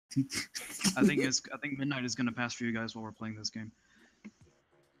I think midnight is gonna pass for you guys while we're playing this game.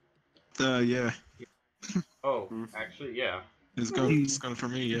 Yeah. Oh, actually, yeah. It's going for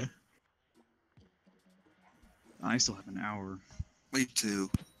me, yeah. I still have an hour. Me too.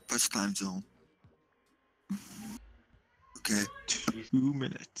 First time zone. Okay. 2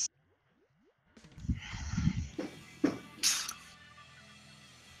 minutes.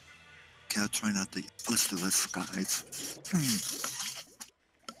 Okay, I'll try not to. Let's do this, guys. Let's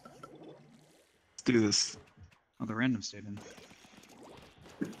do this. Oh, the random stayed in.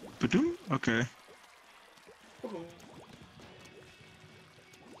 Ba-doom? Okay.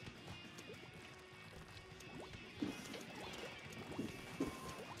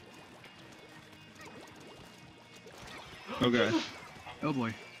 Okay. Oh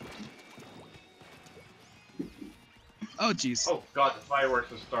boy. Oh jeez. Oh god, the fireworks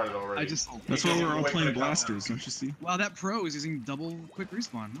have started already. That's why we're all playing blasters, don't you see? Wow, that pro is using double quick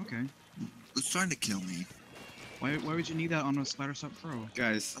respawn. Okay. Who's trying to kill me? Why would you need that on a Splattershot Pro?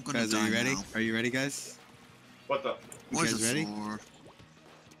 Guys, I'm gonna are die you ready? now. Are you ready, guys? What the? You What's guys it ready? for?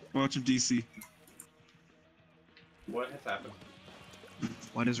 Watching DC. What has happened?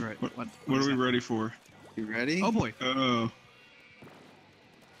 What is right? What What is are we that? ready for? You ready? Oh boy. Oh.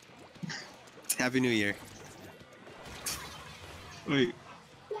 Happy New Year. Wait.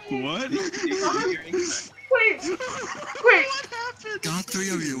 What? Wait! What happened? Got 3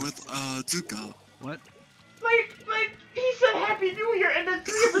 of you with Zuka. What? Like, he said Happy New Year and then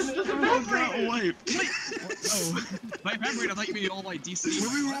 3 of us just Got evaporated! wiped. What? Oh, by evaporate, I thought you mean all like DC. Where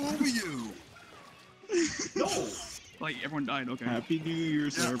we were over you? No! Like everyone died. Okay. Happy New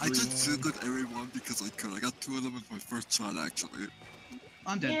Year's, Yeah, I everyone. just Zuka everyone because I could. I got 2 of them with my first shot, actually.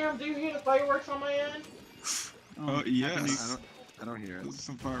 I'm dead. Damn, do you hear the fireworks on my end? Oh, Happy yes. I don't hear it. Those are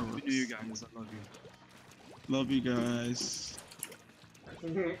some New Year, fireworks. you guys. I love you. Love you guys.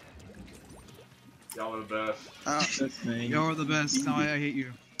 Y'all are the best. That's me. You're the best. No, I hate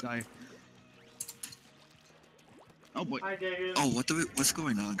you. Die. Oh boy. Hi, Gagan. Oh, what's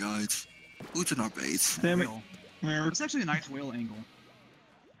going on, guys? Who's in our base? Damn it. Whale. Merrick. It's actually a nice whale angle.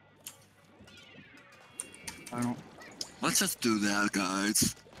 I don't. Let's just do that,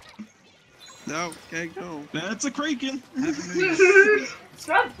 guys. No, okay, go. That's a Kraken. Happy New Year.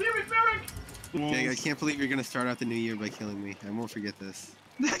 God damn it, Merrick! Okay, I can't believe you're gonna start out the new year by killing me. I won't forget this.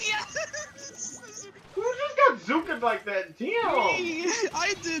 Yes! Who just got zooked like that? Damn! Me!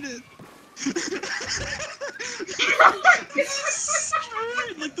 I did it!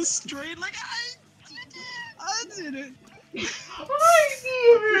 Straight, like the straight, like I did it! I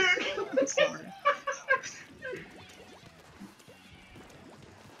did it! Sorry.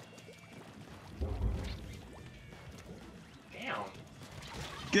 Damn.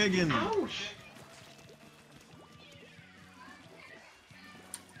 Giggin. Ouch!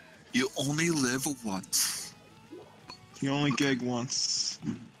 You only live once. You only gig once.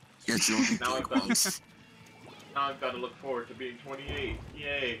 Yes, you only Now gig I've got- once. Now I've got to look forward to being 28.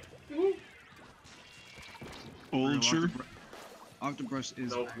 Yay. Ultra. Octobrush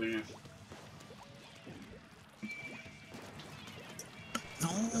is. No, please.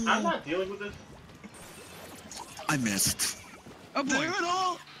 I'm No, not dealing with this. I missed. Oh boy! Damn it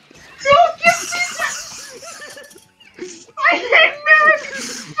all. No, give me that! I hate Merrick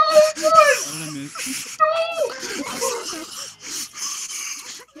so much! What did I miss? No!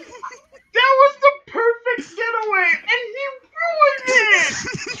 That was the perfect getaway, and he ruined it!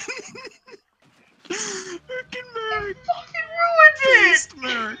 Freaking Merrick. Fucking ruined it! Beast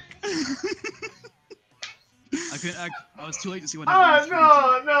Merrick. I couldn't. I was too late to see what Ah, happened.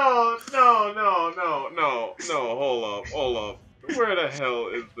 on no, hold up. Where the hell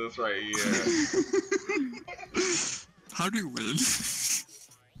is this right here? How do you win?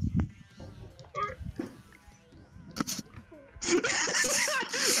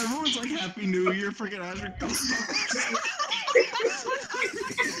 Everyone's like Happy New Year. Freaking Azure comes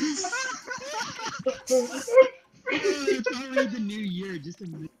They're trying to read the new year just to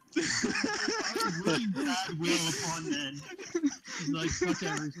wishing bad will upon men. It's like, fuck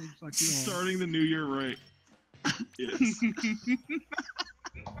everything, fuck you all. starting the new year right. Yes.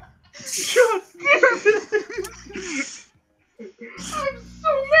 God damn it! I'm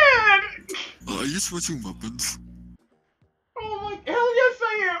so mad! Are you switching weapons? Oh my, hell yes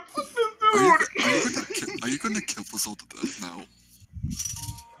I am! Fuck this dude! Are you gonna kill us all to death now?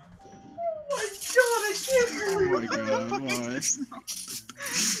 Oh my god, I can't Oh believe my it! god, why?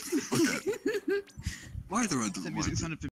 Okay. Why are there random That music white? sounded